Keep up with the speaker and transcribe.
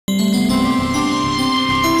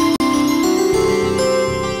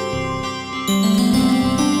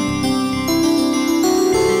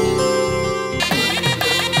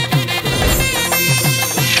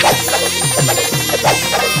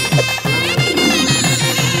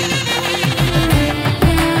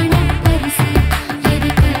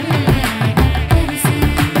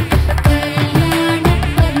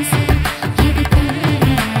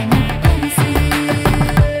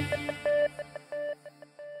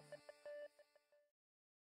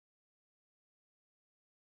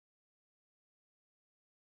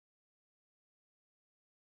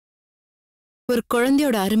ஒரு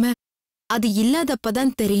குழந்தையோட அருமை அது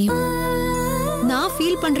இல்லாதப்பதான் தெரியும். நான்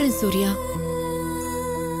ஃபீல் பண்றேன் சூர்யா.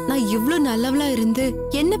 நான் இவ்ளோ நல்லவளா இருந்து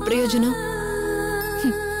என்ன பிரயோஜனம்?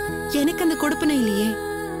 எனக்கு அந்த கொடுப்பனை இல்லையே.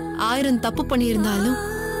 1000 தப்பு பண்ணியிருந்தாலும்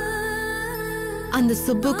அந்த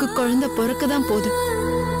சுப்புக்கு குழந்தை பிறக்கதான் போதும்.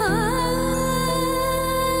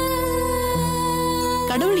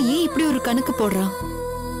 கடவுள் ஏன் இப்படி ஒரு கணக்கு போடுறான்?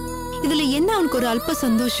 இதுல என்ன அவனுக்கு ஒரு அல்ப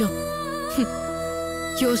சந்தோஷம்?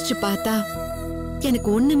 யோசிச்சு பார்த்தா எனக்கு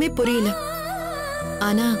ஒண்ணுமே புரியல.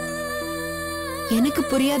 ஆனா எனக்கு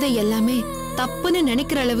புரியாத எல்லாமே தப்புன்னு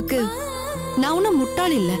நினைக்கிற அளவுக்கு நான் ஒன்னும்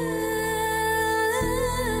முட்டாள் இல்ல.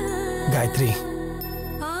 காயத்ரி,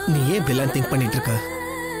 நீ ஏன் இப்படிலாம் திங்க் பண்ணிட்டு இருக்க?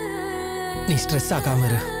 நீ ஸ்ட்ரெஸ் ஆகாம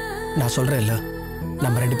இரு. நான் சொல்றேன் இல்ல,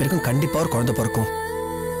 நம்ம 2 பேருக்கும் கண்டிப்பா ஒரு குழந்தை பிறக்கும்.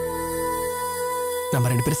 நம்ம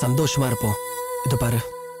 2 பேரும் சந்தோஷமா இருப்போம். இது பாரு,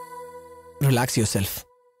 ரிலாக்ஸ் யுவர் செல்ஃப்.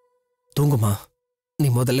 தூங்குமா, நீ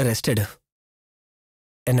முதல்ல ரெஸ்ட் எடு.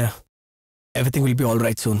 என்ன, everything will be all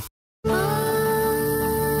right சூன்.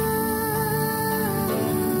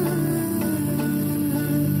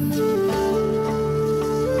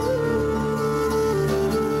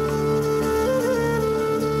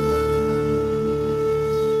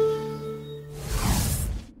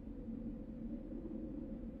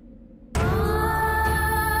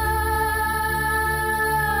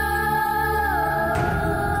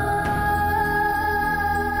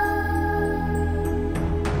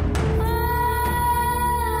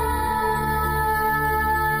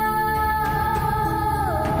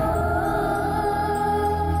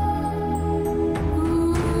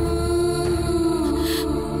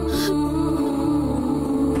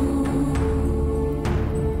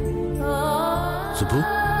 சுப்பு,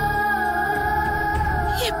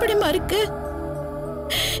 எப்படி மறுக்கு?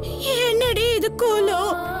 என்னடி இது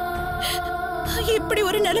கோலம்? இப்படி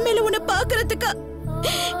ஒரு நிலைமையில உன்னை பாக்குறதுக்கு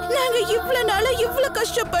நாங்க இவ்வளவு நாளா இவ்வளவு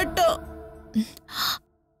கஷ்டப்பட்டோம்.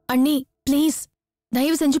 அண்ணி ப்ளீஸ்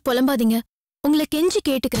தயவு செஞ்சு புலம்பாதீங்க. உங்களை கெஞ்சி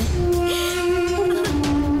கேட்டுக்கிறேன்.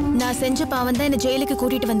 நான் செஞ்ச பாவம் தான் என்ன ஜெயிலுக்கு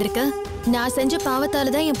கூட்டிட்டு வந்திருக்கு. நான் செஞ்ச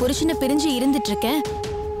பாவத்தால தான் என் புருஷனை பிரிஞ்சு இருந்துட்டு இருக்கேன்.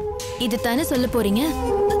 இது தானே சொல்ல போறீங்க?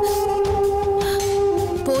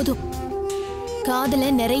 போதும், காதல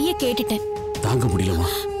நிறைய கேட்டுட்டேன். தாங்க முடியலமா.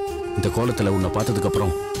 இந்த கோலத்துல உன்னை பார்த்ததுக்கு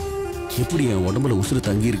அப்புறம் எப்படி என் உடம்புல உசுறு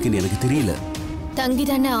தங்கி இருக்குன்னு எனக்கு தெரியல. தங்கி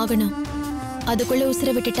தானே ஆகணும். அதுக்குள்ள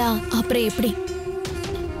உசுரை விட்டுட்டா அப்புறம் எப்படி?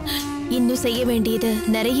 இன்னும் செய்ய வேண்டியது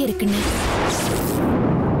நிறைய இருக்குன்னு.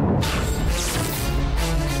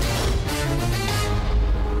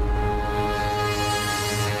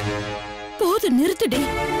 போது, நிறுத்துடி.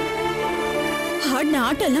 ஆடின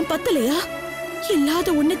ஆட்டெல்லாம் பத்தலையா? இல்லாத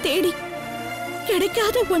ஒண்ணு தேடி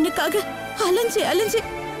கிடைக்காத ஒண்ணுக்காக அலைஞ்சு அலைஞ்சு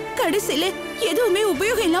கடைசியில எதுவுமே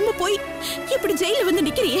உபயோகம் இல்லாம போய் இப்படி ஜெயில வந்து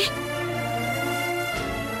நிக்கிறியே.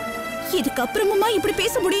 இதுக்கப்புறமா இப்படி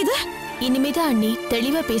பேச முடியுது? இனிமேதான் அண்ணி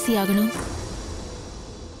தெளிவா பேசி ஆகணும்.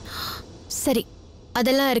 சரி,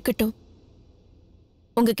 அதெல்லாம் இருக்கட்டும்.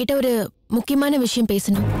 உங்ககிட்ட ஒரு முக்கியமான விஷயம்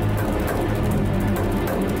பேசணும்.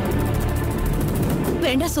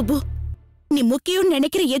 வேண்டாம் சுப்பு, நீ முக்கியம்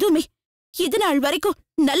நினைக்கிற எதுவுமே இது நாள் வரைக்கும்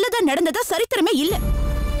நல்லதா நடந்ததா சரித்திரமே இல்ல.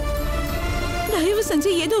 தயவு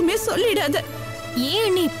செஞ்சு எதுவுமே சொல்லிடாத. ஏன்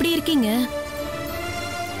அண்ணி இப்படி இருக்கீங்க?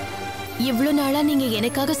 இவ்வளவு நாளா நீங்க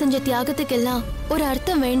எனக்காக செஞ்ச தியாகத்துக்கெல்லாம் ஒரு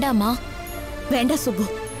அர்த்தம் வேண்டாமா? வேண்டாம் சுப்பு,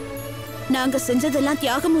 நாங்க செஞ்சதெல்லாம்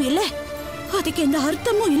தியாகமும் இல்ல, அதுக்கு எந்த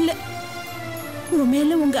அர்த்தமும் இல்ல. உன்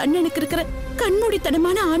மேல உங்க அண்ணனுக்கு இருக்கிற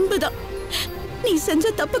கண்மூடித்தனமான அன்புதான் நீ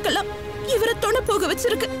செஞ்ச தப்புக்கெல்லாம் இவரை துணை போக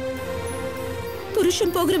வச்சிருக்கு.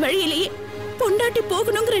 புருஷன் போகிற வழியிலேயே பொண்டாட்டி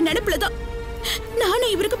போகணுங்கிற நினைப்புலதான்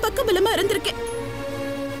நானும் இவருக்கு பக்கபலமா இருந்திருக்கேன்.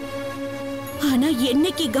 ஆனா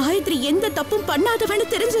என்னைக்கு காயத்ரி எந்த தப்பும் பண்ணாதவன்னு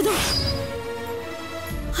தெரிஞ்சதோ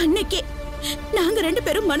அன்னைக்கே நாங்க 2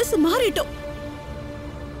 பேரும் மனசு மாறிட்டோம்.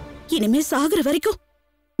 இனிமே சாகுற வரைக்கும்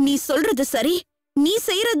நீ சொல்றது சரி, நீ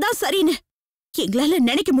செய்யறதுதான் சரின்னு எங்களால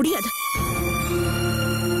நினைக்க முடியாது.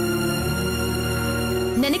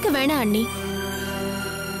 நினைக்க வேணாம் அண்ணி.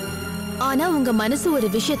 ஆனா உங்க மனசு ஒரு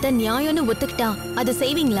விஷயத்த நியாயம்னு ஒத்துக்கிட்டா அதை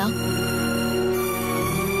செய்வீங்களா?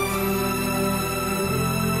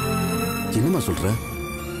 என்னமா சொல்ற?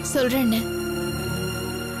 சொல்றேன்னு.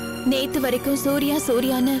 நேத்து வரைக்கும் சூர்யா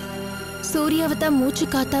சூர்யான்னு சூர்யாவை தான் மூச்சு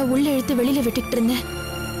காத்தா உள்ள இழுத்து வெளியில விட்டுக்கிட்டு இருந்தேன்.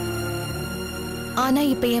 ஆனா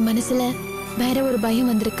இப்ப என் மனசுல வேற ஒரு பயம்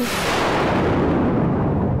வந்திருக்கு.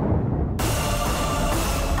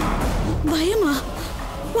 பயமா?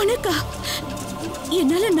 உனக்கா?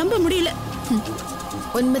 என்னால நம்ப முடியல.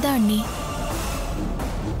 உண்மைதான் அண்ணி.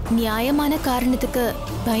 நியாயமான காரணத்துக்கு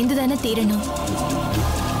பயந்துதானே தீரணும்.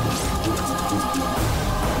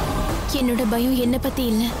 என்னோட பயம் என்ன பத்தி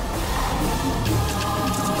இல்ல.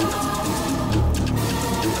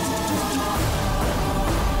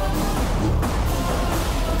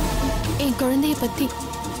 குழந்தைய பத்தி.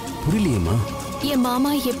 புரியலையேம்மா. என்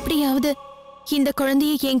மாமா எப்படியாவது இந்த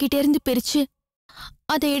குழந்தைய என்கிட்ட இருந்து பிரிச்சு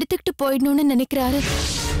அதை எடுத்துக்கிட்டு போயிடணும்னு நினைக்கிறாரு.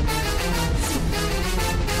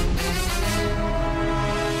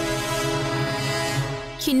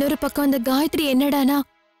 இன்னொரு பக்கம் அந்த காயத்ரி என்னடானா,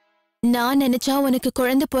 நான் நினைச்சா உனக்கு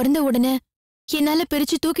குழந்தை பிறந்த உடனே என்னால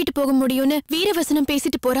பிரிச்சு தூக்கிட்டு போக முடியும்னு வீரவசனம்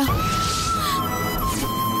பேசிட்டு போறா.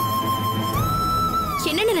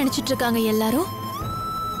 என்னன்னு நினைச்சிட்டு இருக்காங்க எல்லாரும்?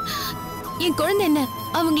 என் குழந்தை என்ன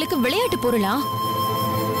அவங்களுக்கு விளையாட்டு பொருளா?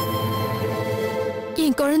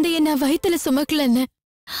 என் குழந்தைய நான் வயித்துல சுமக்கலன்னு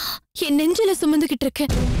என் நெஞ்சில சுமந்துகிட்டு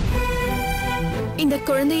இருக்கேன். இந்த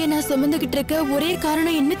குழந்தைய நான் சுமந்துகிட்டு இருக்க ஒரே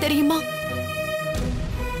காரணம் என்ன தெரியுமா?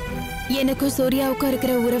 எனக்கும் சூர்யாவுக்கும்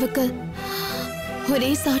இருக்கிற உறவுக்கு ஒரே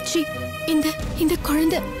சாட்சி இந்த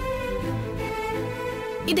குழந்தை.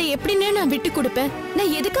 இதை எப்படின்னு நான் விட்டு கொடுப்பேன்?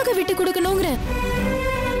 நான் எதுக்காக விட்டு கொடுக்கணுங்கிற?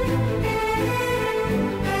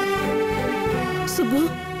 சுப்பு,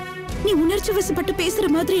 நீ உணர்ச்சி வசப்பட்டு பேசுற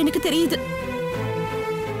மாதிரி எனக்கு தெரியுது.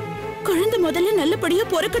 குழந்தை முதல்ல நல்லபடியா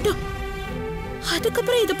பிறக்கட்டும்,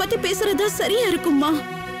 அதுக்கப்புறம் இத பத்தி பேசுறதா சரியா இருக்குமா?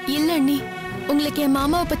 இல்ல அண்ணி, உங்களுக்கு என்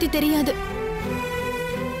மாமாவை பத்தி தெரியாது.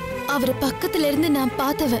 அவரு பக்கத்துல இருந்து நான்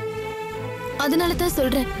பார்த்தவன், அதனாலதான்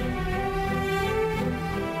சொல்றேன்.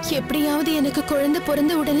 எப்படியாவது எனக்கு குழந்தை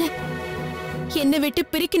பிறந்த உடனே என்னை விட்டு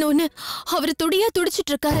பிரிக்கணும்னு அவரு துடியா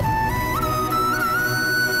துடிச்சிட்டு இருக்காரு.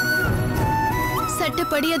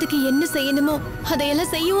 சட்டப்படி அதுக்கு என்ன செய்யணுமோ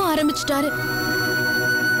அதையெல்லாம் செய்யவும் ஆரம்பிச்சிட்டாரு.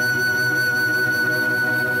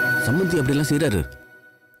 சம்மந்தி அப்படியெல்லாம் செய்யறாரு.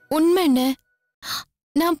 உண்மை என்ன,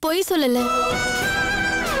 நான் பொய் சொல்லல.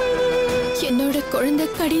 என்னோட குழந்தை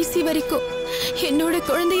கடைசி வரைக்கும் என்னோட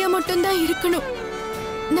குழந்தைய மட்டும்தான் இருக்கணும்.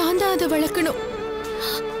 நான் தான் அதை வளர்க்கணும்.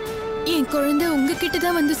 என் குழந்தை உங்ககிட்ட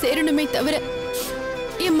தான் வந்து சேரணுமே தவிர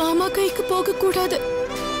என் மாமா கைக்கு போக கூடாது.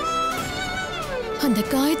 அந்த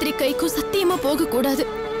காயத்ரி கைக்கும் சத்தியமா போக கூடாது.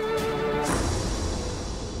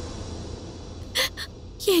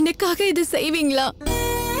 எனக்காக இது செய்வீங்களா?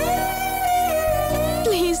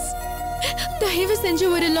 பிளீஸ், தயவு செஞ்சு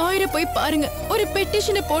ஒரு லாயரை போய் பாருங்க, ஒரு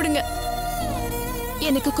பெட்டிஷனை போடுங்க.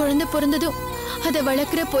 எனக்கு குழந்தை பிறந்ததும் அதை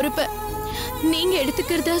வளர்க்கிற பொறுப்பை நீங்க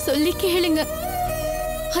எடுத்துக்கிறதா சொல்லி கேளுங்க.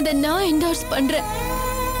 அதை நான் என்டோர்ஸ் பண்றேன்.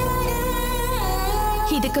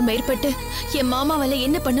 இதுக்கு மேற்பட்டு என் மாமாவால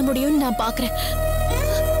என்ன பண்ண முடியும்னு நான் பாக்குறேன்.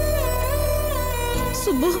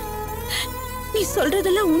 சுப்பு, நீ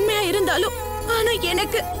சொல்றதெல்லாம் உண்மையா இருந்தாலும் ஆனா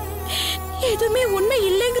எனக்கு எதுவுமே உண்மை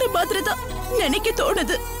இல்லைங்கிற மாதிரி தான் நினைக்க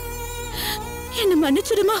தோணுது. என்ன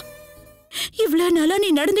மன்னிச்சிடுமா? இவ்வளவு நாளா நீ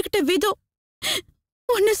நடந்துகிட்ட விதம்,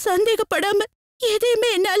 உன்னை சந்தேகப்படாம எதையுமே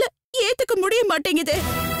என்னால ஏத்துக்க முடிய மாட்டேங்குதே.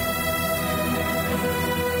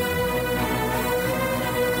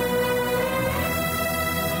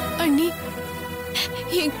 அண்ணி,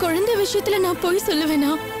 என் குழந்தை விஷயத்துல நான் போய்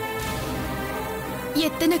சொல்லுவேனா?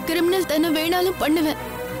 எத்தனை கிரிமினல் தனம் வேணாலும் பண்ணுவேன்.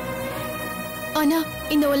 ஆனா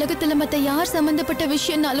இந்த உலகத்துல மத்த யார் சம்பந்தப்பட்ட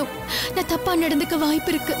விஷயம்னாலும் நான் தப்பா நடந்துக்க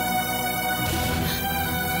வாய்ப்பு இருக்கு.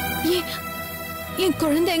 என்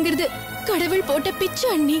குழந்தைங்கிறது கடவுள் போட்ட பிச்சை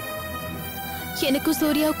அண்ணி. எனக்கும்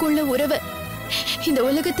சூர்யாவுக்கும் உள்ள உறவை இந்த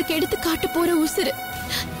உலகத்துக்கு எடுத்து காட்டு போற உசுறு.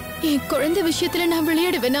 என் குழந்தை விஷயத்துல நான்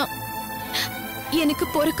விளையாடுவேனா? எனக்கு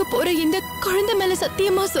பொறுக்க போற இந்த குழந்தை மேல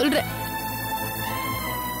சத்தியமா சொல்றேன்.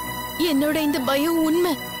 என்னோட இந்த பயம்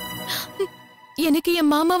உண்மை. எனக்கு என்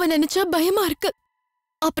மாமாவை நினைச்சா பயமா இருக்கு.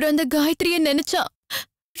 அப்புறம் அந்த காயத்ரிய நினைச்சா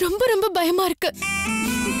ரொம்ப ரொம்ப பயமா இருக்கு.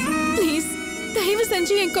 பிளீஸ், தயவு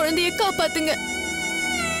செஞ்சு என் குழந்தைய காப்பாத்துங்க.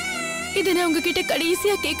 இதை நான் உங்ககிட்ட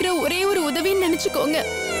கடைசியா கேக்குற ஒரே ஒரு உதவின்னு நினைச்சுக்கோங்க.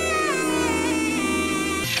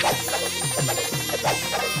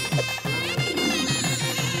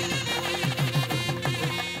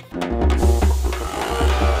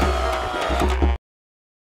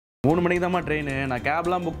 மூணு மணிக்கு தான் ட்ரெயின். நான்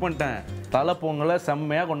கேப்லாம் புக் பண்ணிட்டேன். தலை பொங்கலை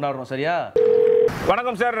செம்மையாக கொண்டாடுறோம், சரியா?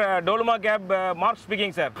 வணக்கம் sir, Doluma gap mark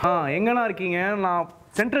speaking sir. எங்கண்ணா இருக்கீங்க? நான்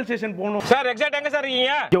சென்ட்ரல் ஸ்டேஷன் போகணும் சார். எக்ஸாக்ட் எங்க சார்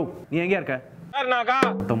இருக்கீங்க? யோ, நீ எங்கே இருக்க சார்? நாக்கா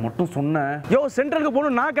அதை மட்டும் சொன்னேன். யோ, சென்ட்ரலுக்கு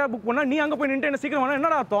போகணும். நான் கேப் புக் பண்ணா நீ அங்கே போய் நின்று என்ன சீக்கிரம் வேணா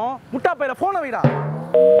என்னடா அர்த்தம்? முட்டா பையில ஃபோனை வைடா.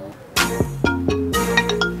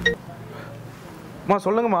 அம்மா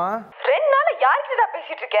சொல்லுங்கம்மா. 2 நாள் யார்கிட்ட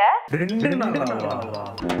பேசிட்டு இருக்க? 2 நாளா?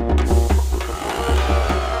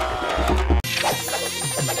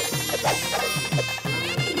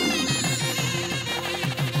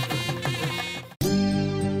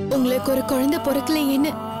 உங்களுக்கு ஒரு குழந்தை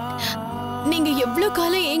பிறக்கலையேன்னு நீங்க எவ்வளவு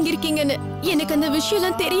காலம் ஏங்கிருக்கீங்கன்னு எனக்கு அந்த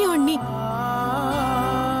விஷயம்லாம் தெரியும் அண்ணி.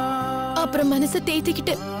 அப்புறம் மனசை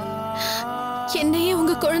தேத்திக்கிட்டு என்னையே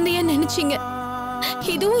உங்க குழந்தைய நினைச்சீங்க.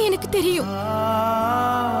 இதுவும் எனக்கு தெரியும்.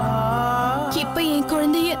 இப்ப என்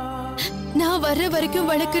குழந்தைய நான் வர்ற வரைக்கும்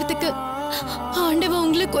வளர்க்கறதுக்கு ஆண்டவன்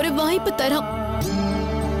உங்களுக்கு ஒரு வாய்ப்பு தரான்.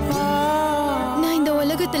 நான் இந்த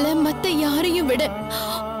உலகத்துல மத்த யாரையும் விட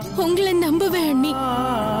உங்களை நம்புவேன் அண்ணி.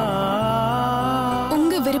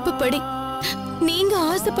 உங்க விருப்பப்படி நீங்க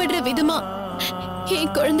ஆசைப்படுற விதமா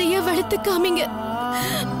என் குழந்தைய வளர்த்து காமிங்க.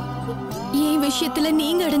 என் விஷயத்துல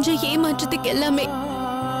நீங்க அடைஞ்ச ஏமாற்றத்துக்கு எல்லாமே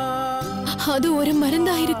அது ஒரு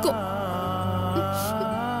மருந்தா இருக்கும்.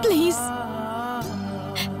 ப்ளீஸ்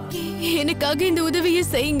எனக்காக இந்த உதவியை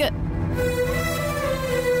செய்யுங்க.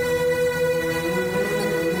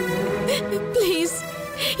 ப்ளீஸ்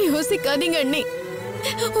யோசிக்காதீங்க அண்ணி.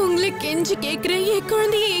 உங்களை கெஞ்சி கேக்குறேன், என்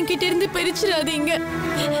குழந்தைய என்கிட்ட இருந்து பிரிச்சிடாதீங்க.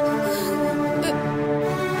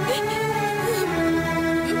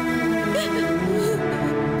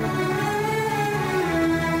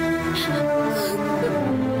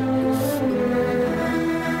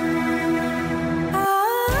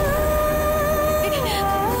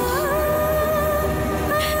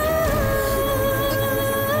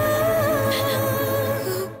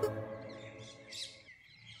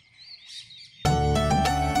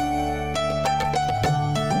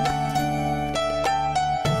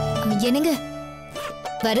 என்னங்க,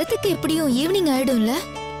 வரதுக்கு எப்படியும் ஈவினிங் ஆயிடும்ல?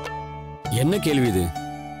 என்ன கேள்வி இது?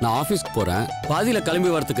 நான் ஆபீஸ்க்கு போறேன், பாதியில கிளம்பி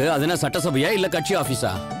வரதுக்கு அது என்ன சட்டசபையா இல்ல கட்சி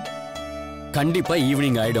ஆபீஸா? கண்டிப்பா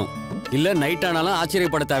ஈவினிங் ஆயிடும். இல்ல நைட் ஆனாலும்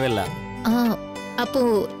ஆச்சரியப்பட தேவையில்ல. அப்போ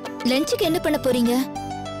லஞ்சுக்கு என்ன பண்ண போறீங்க?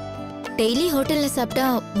 டெய்லி ஹோட்டல்ல சாப்பிட்டா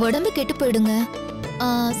உடம்பு கெட்டு போயிடுங்க.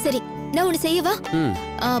 சரி, நான் ஒண்ணு செய்யவா?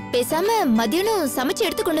 பேசாம மதியானம் சமைச்சு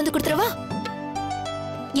எடுத்து கொண்டு வந்து கொடுத்துறவா?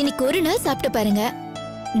 இன்னைக்கு ஒரு நாள் சாப்பிட்டு பாருங்க.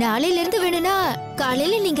 நாளையில இருந்து வேணும்னா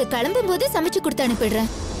காலையில நீங்க கிளம்பும் போது சமைச்சு கொடுத்து அனுப்பிடுறேன்.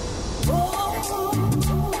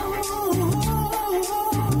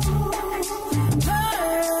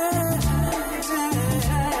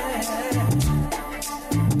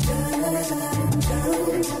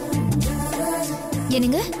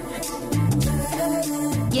 என்னங்க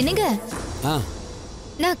என்னங்க,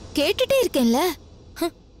 நான் கேட்டுட்டே இருக்கேன்ல,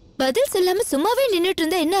 பதில் சொல்லாம சும்மாவே நின்னுட்டு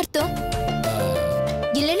இருந்தா என்ன அர்த்தம்?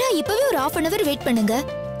 இல்லனா இப்பவே ஒரு 1/2 hour வெயிட் பண்ணுங்க.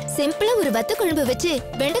 சிம்பிளா ஒரு வத்த குழம்பு வச்சு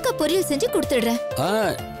வெண்டைக்காய் பொரியல் செஞ்சு கொடுத்துடுறேன்.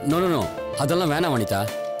 நோ நோ நோ, அதெல்லாம் வேணாம் வனிதா,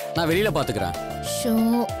 நான் வெளியில பாத்துக்கிறேன். ஷோ,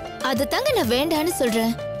 அது தாங்க நான் வேண்டான்னு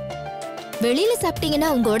சொல்றேன். வெளியில சாப்பிட்டீங்கன்னா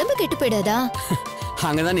உங்க உடம்பு கெட்டு போயிடாதா?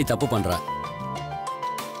 அங்கதான் நீ தப்பு பண்ற.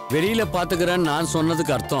 வெளியில பாத்துக்கிறேன்னு நான்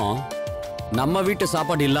சொன்னதுக்கு அர்த்தம் நம்ம வீட்டு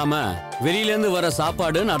சாப்பாடு இல்லாம வெளியில இருந்து வர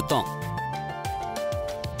சாப்பாடுன்னு அர்த்தம்.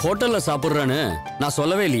 ஹோட்டல்ல சாப்பிடுறேன்னு நான்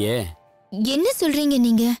சொல்லவே இல்லையே. என்ன சொல்றீங்க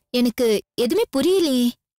நீங்க? எனக்கு எதுவுமே புரியலையே.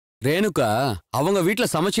 ரேணுகா அவங்க வீட்ல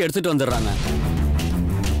சமைச்சு எடுத்துட்டு வந்துடுறாங்க.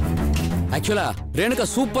 ஆக்சுவலா ரேணுகா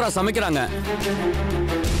சூப்பரா சமைக்கிறாங்க.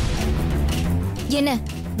 என்ன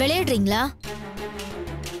விளையாடுறீங்களா?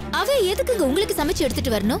 அவ எதுக்குங்க உங்களுக்கு சமைச்சு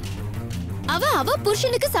எடுத்துட்டு வரணும்? அவ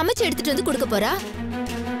புருஷனுக்கு சமைச்சு எடுத்துட்டு வந்து கொடுக்க போறா.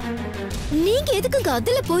 நீங்க எதுக்குங்க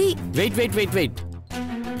அதுல போய்? Wait wait wait wait.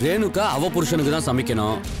 Renuka அவ புருஷனுக்கு தான்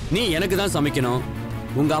சமைக்கணும், நீ எனக்கு தான் சமைக்கணும்.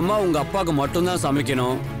 உங்க அம்மா உங்க அப்பாவுக்கு மட்டும்தான்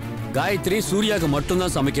சமைக்கணும், காயத்ரி சூர்யாவுக்கு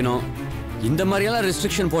மட்டும்தான் சமைக்கணும். இந்த மாதிரியெல்லாம்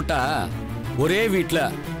ரெஸ்ட்ரிக்ஷன் போட்டா ஒரே வீட்ல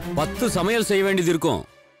 10 சமையல் செய்ய வேண்டியது இருக்கும்.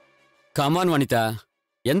 கமான் வனிதா,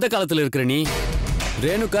 எந்த காலத்துல இருக்கிற நீ?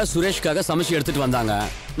 ரேணுகா சுரேஷ்காக சமைச்சு எடுத்துட்டு வந்தாங்க.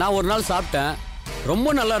 நான் ஒரு நாள் சாப்பிட்டேன்,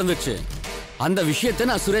 ரொம்ப நல்லா இருந்துச்சு. அந்த விஷயத்தை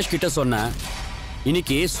நான் சுரேஷ் கிட்ட சொன்னேன்.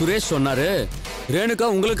 இன்னைக்கு சுரேஷ் சொன்னாரு ரேணுகா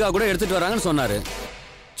உங்களுக்காக கூட எடுத்துட்டு வராங்கன்னு சொன்னாரு.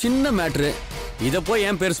 சின்ன மேட்ரு, இத போய்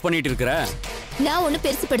ஏன் பெருசு பண்ணிட்டு இருக்கிற? நான் ஒண்ணு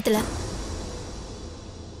பெருசு படுத்தல.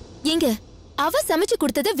 எங்க அவ சமைச்சு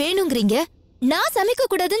கொடுத்தத வேணுங்கிறீங்க, நான் சமைக்க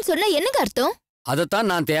கூடாதுன்னு சொன்னா என்னங்க அர்த்தம்? அதத்தான்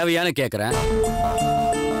நான் தேவையான கேக்குறேன்.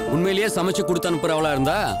 உண்மையிலேயே சமைச்சு கொடுத்து அனுப்புறவளா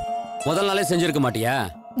இருந்தா முதல் நாளே செஞ்சிருக்க மாட்டியா?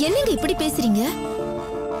 என்னங்க இப்படி பேசுறீங்க?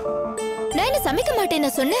 நான் என்ன சமைக்க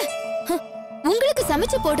மாட்டேன்னு சொன்னேன்? உங்களுக்கு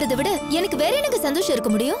சமைச்சு போடுறதை விட எனக்கு வேற எனக்கு சந்தோஷம் இருக்க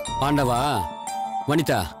முடியும்? பாண்டவா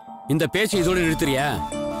வனிதா, இந்த பேச்சு இதோட நிறுத்துறியா?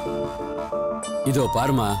 இதோ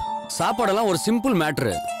பாருமா, சாப்பாடெல்லாம் ஒரு சிம்பிள்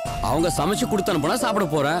மேட்ரு. அவங்க சமைச்சு கொடுத்து அனுப்புனா சாப்பிட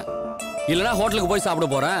போறேன், இல்லனா ஹோட்டலுக்கு போய் சாப்பிட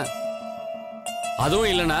போறேன், அதுவும்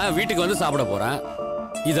இல்லனா வீட்டுக்கு வந்து சாப்பிட போறேன்.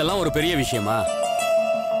 இதெல்லாம் ஒரு பெரிய விஷயமா?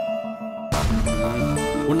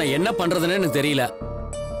 உன்னை என்ன பண்றதுன்னு எனக்கு தெரியல.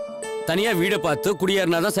 தனியா வீடை பார்த்து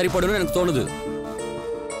குடியேறினாதான் சரிப்படும்னு எனக்கு தோணுது.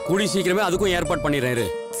 கூடி சீக்கிரமே அதுக்கும் ஏற்பாடு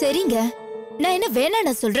பண்ணிடுறேன். சரிங்க, நான் என்ன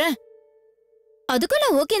வேணான்னு சொல்றேன்? அதுக்கும்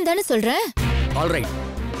நான் ஓகேன்னு தானே சொல்றேன். ஆல்ரைட்,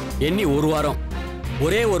 எண்ணி ஒரு வாரம்,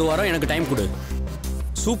 ஒரே ஒரு வாரம் எனக்கு டைம் கொடு.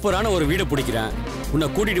 சூப்பரான ஒரு வீடு பிடிக்கிறேன். உன்னை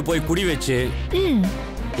கூட்டிட்டு போய் குடி வச்சு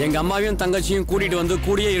எங்க அம்மாவையும் தங்கச்சியும் கூட்டிட்டு வந்து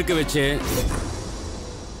கூடியே இருக்க வச்சு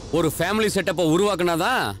ஒரு ஃபேமிலி செட்டப்பை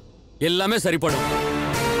உருவாக்குனாதான் எல்லாமே சரிப்படும்.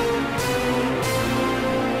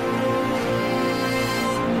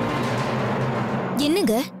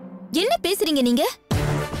 என்னங்க என்ன பேசுறீங்க நீங்க?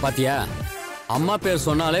 பாத்தியா, அம்மா பேர்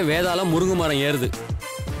சொன்னாலே வேதாளம் முருங்கு மரம் ஏறுது.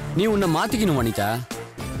 நீ உன்னை மாத்திக்கணும் வனிதா.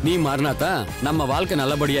 நீ மாறினாதான் நம்ம வாழ்க்கை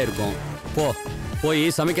நல்லபடியா இருக்கும். போய்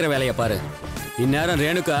சமைக்கிற வேலையை பாரு. இந்நேரம்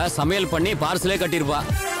ரேணுகா சமையல் பண்ணி பார்சலே கட்டிருப்பா.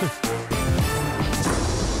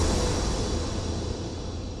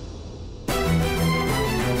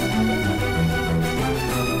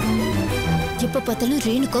 எப்ப பார்த்தாலும்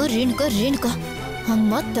ரேணுகா ரேணுகா ரேணுகா.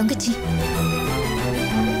 அம்மா தங்கச்சி.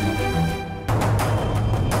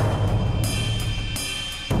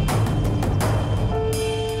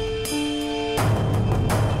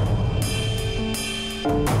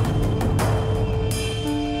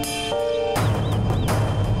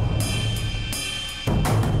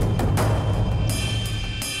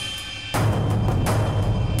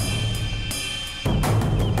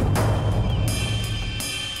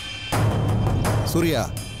 சூர்யா,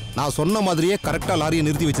 நான் சொன்ன மாதிரியே கரெக்டாக லாரியை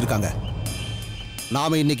நிறுத்தி வச்சிருக்காங்க.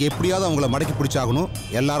 நாம இன்னைக்கு எப்படியாவது அவங்கள மடக்கி பிடிச்சாகணும்.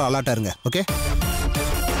 எல்லாரும் அலர்ட்டா இருங்க. ஓகே?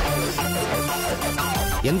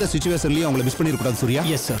 எந்த சிச்சுவேஷன்லையும் அவங்கள மிஸ் பண்ணிடக்கூடாது சூர்யா.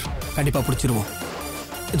 எஸ் சார், கண்டிப்பாக பிடிச்சிருவோம்.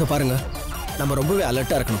 இதோ பாருங்க, நம்ம ரொம்பவே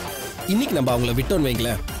அலர்ட்டாக இருக்கணும். இன்னைக்கு நம்ம அவங்கள விட்டோன்னு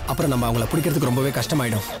வைங்களேன், அப்புறம் நம்ம அவங்கள பிடிக்கிறதுக்கு ரொம்பவே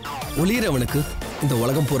கஷ்டமாயிடும். ஒளியிறவனுக்கு இந்த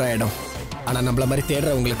உலகம் பூரா இடம். ஆனால் நம்மள மாதிரி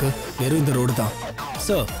தேடுறவங்களுக்கு வெறும் இந்த ரோடு தான்.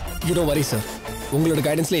 Sir, you don't worry sir. உங்களோட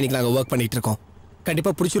கைடன்ஸில் இன்னைக்கு நாங்கள் ஒர்க் பண்ணிட்டு இருக்கோம்.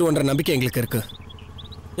 கண்டிப்பாக பிடிச்சிருவோன்ற நம்பிக்கை எங்களுக்கு இருக்கு.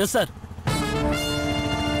 Yes sir.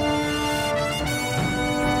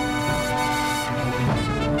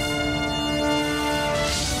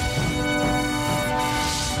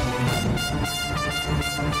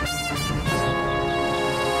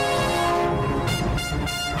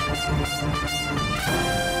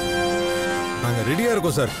 நாங்க ரெடியா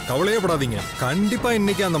இருக்கோம் சார், கவலையே படாதீங்க. கண்டிப்பா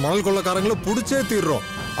இன்னைக்கு அந்த மணல் கொள்ளக்காரங்களை புடிச்சே தீர்றோம்.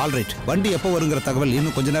 ஆல்ரைட், வண்டி எப்போ வருங்கிற தகவல்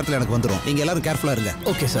இன்னும் கொஞ்ச நேரத்தில் எனக்கு வந்துடும். நீங்க எல்லாரும் கேர்ஃபுல்லா இருங்க.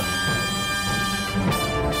 Okay sir.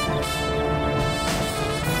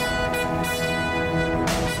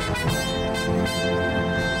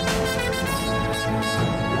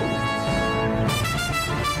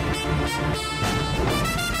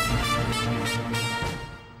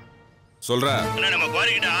 சொல்ற நம்ம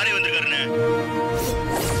குவாரி கிட்ட ஆரே வந்திருக்காருன்னு.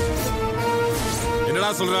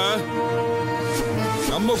 என்னடா சொல்ற?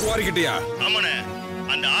 நம்ம குவாரி கிட்டயா? ஆமாண்ணே,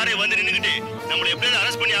 அந்த ஆரே வந்து நின்னுக்கிட்டு நம்மள எப்படியாவது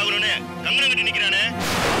அரெஸ்ட் பண்ணி ஆகணும்னு கங்கணம் கட்டி நிக்கிறானே.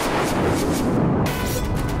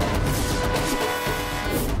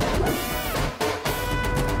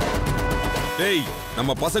 டேய்,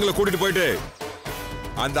 நம்ம பசங்களை கூட்டிட்டு போயிட்டு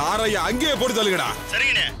அந்த ஆரைய அங்கேயே போட்டு தள்ளுங்கடா.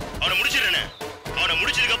 சரிங்கண்ணே, அவனை முடிச்சிடுறேண்ணே. அவனை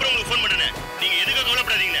முடிச்சதுக்கு அப்புறம் உங்களுக்கு ஃபோன் பண்ணனே. நீங்க எதுக்கு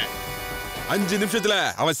கவலைப்படாதீங்கண்ணே. 5 நிமிஷத்துல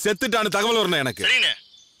அவன் செத்துட்டான்னு தகவல் வரணும் எனக்கு. சரிங்கண்ணே.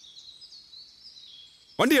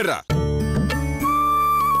 வண்டி எடுறா.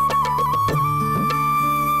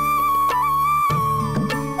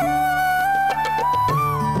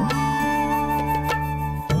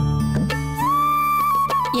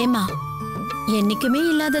 ஏமா, என்னைக்குமே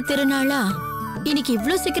இல்லாத திருநாளா இன்னைக்கு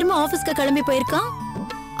இவ்ளோ சீக்கிரமா ஆபீஸ்க்கு கிளம்பி போயிருக்கான்?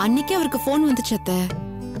 அன்னைக்கு அவருக்கு போன் வந்துச்சு அத்தை.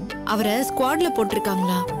 அவரை ஸ்குவாட்ல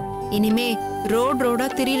போட்டிருக்காங்களா. இனிமே ரோடா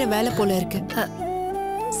திரியிற வேலை போல இருக்கு.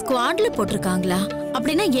 ஸ்குவாட்ல போட்டிருக்காங்களா?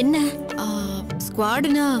 அப்படின்னா என்ன?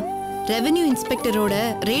 ஸ்குவாடுனா ரெவென்யூ இன்ஸ்பெக்டரோட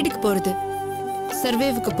ரெய்டுக்கு போறது,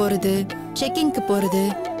 சர்வேவுக்கு போறது, செக்கிங்க்கு போறது,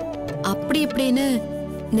 அப்படி இப்படின்னு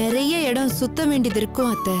நிறைய இடம் சுத்த வேண்டியது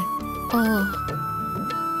இருக்கும் அத்தை.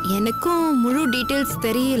 எனக்கும் முழு டீடைல்ஸ்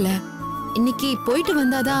தெரியல. இன்னைக்கு போயிட்டு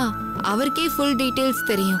வந்தாதான் அவருக்கே ஃபுல் டீடைல்ஸ்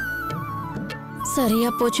தெரியும்.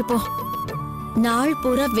 சரியா போச்சு போ. நாள்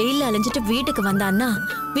பூரா வெயில அலைஞ்சிட்டு வீட்டுக்கு வந்தான்னா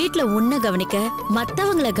வீட்டுல உன்னை கவனிக்க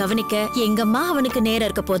மத்தவங்களை கவனிக்க எங்கம்மா அவனுக்கு நேரம்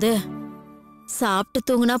இருக்க போது? சாப்பிட்டு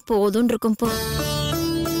தூங்குனா போதும் இருக்கும் போ.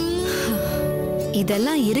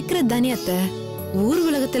 இதெல்லாம் இருக்கிறது தானே அத்தை. ஊர்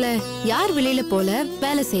உலகத்துல யார் வெளியில போல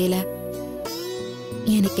வேலை செய்யல.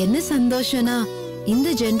 எனக்கு என்ன சந்தோஷம்னா இந்த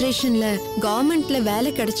ஜெனரேஷன்ல கவர்மெண்ட்ல வேலை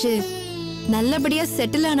கிடைச்சு நல்லபடியா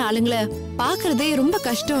செட்டில் ஆன ஆளுங்களை பாக்குறதே ரொம்ப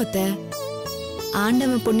கஷ்டம் அத்தை.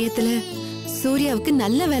 ஆண்டவன் புண்ணியத்துல சூர்யாவுக்கு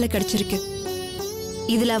நல்ல வேலை கிடைச்சிருக்கு.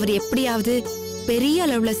 இதுல அவர் எப்படியாவது பெரிய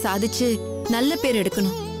அளவுல சாதிச்சு நல்ல பேர்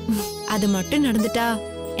எடுக்கணும். அது மட்டும் நடந்துட்டா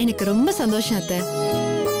எனக்கு ரொம்ப சந்தோஷம் அத்தை.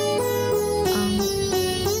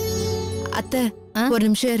 அத்தை, ஒரு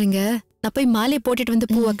நிமிஷம் இருங்க, நான் போய் மாலையை போட்டுட்டு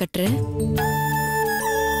வந்து பூவை கட்டுறேன்.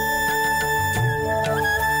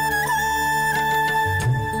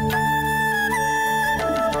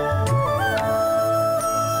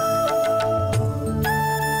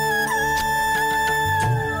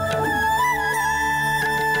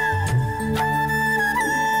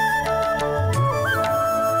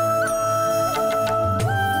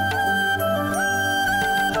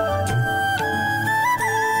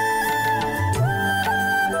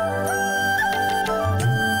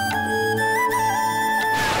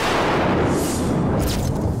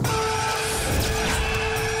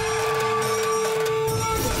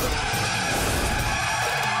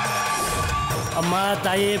 அம்மா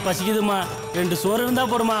தாயே பசிக்குதுமா, 2 சோறு இருந்தா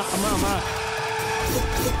போடுமா. அம்மா அம்மா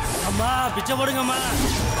அம்மா பிச்சை போடுங்கம்மா.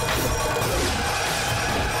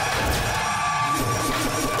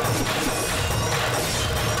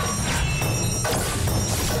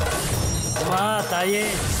 அம்மா தாயே.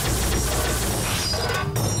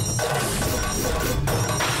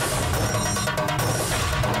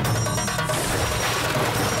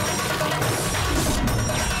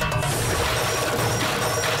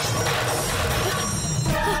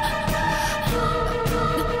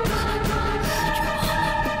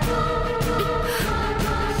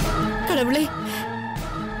 கடவுளே,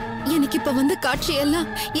 எனக்கு இப்ப வந்த காட்சி எல்லாம்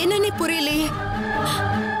என்னன்னே புரியலையே.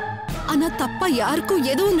 ஆனா தப்பா யாருக்கும்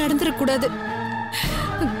எதுவும் நடந்துடக்கூடாது.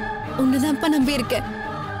 உன்னதான்ப்பா நம்பி இருக்கேன்,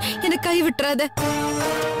 எனக்கு கை விட்டுறாத.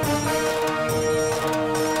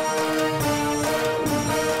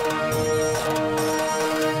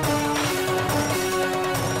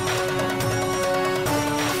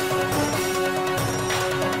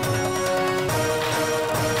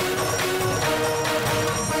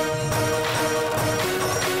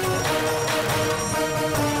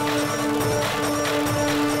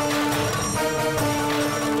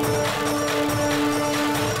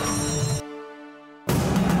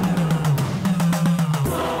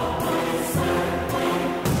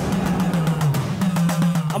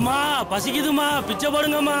 அம்மா பசிக்குதுமா, பிச்சை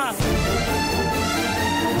போடுங்கம்மா.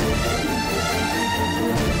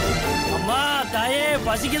 அம்மா தாயே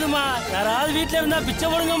பசிக்குதுமா, யாராவது வீட்டுல இருந்தா பிச்சை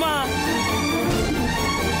போடுங்கம்மா.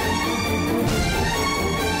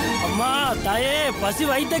 அம்மா தாயே பசி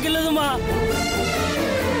வயித்த கிள்ளுதுமா.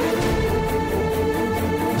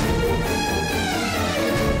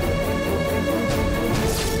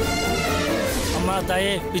 அம்மா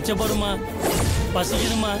தாயே பிச்சை போடுமா,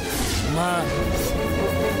 பசிக்குதுமா. அம்மா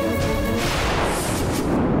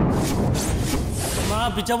அம்மா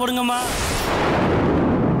பிச்சை போடுங்கம்மா.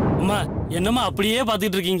 அம்மா என்னம்மா அப்படியே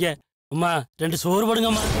பார்த்துட்டு இருக்கீங்க? அம்மா 2 சோறு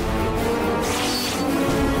போடுங்கம்மா.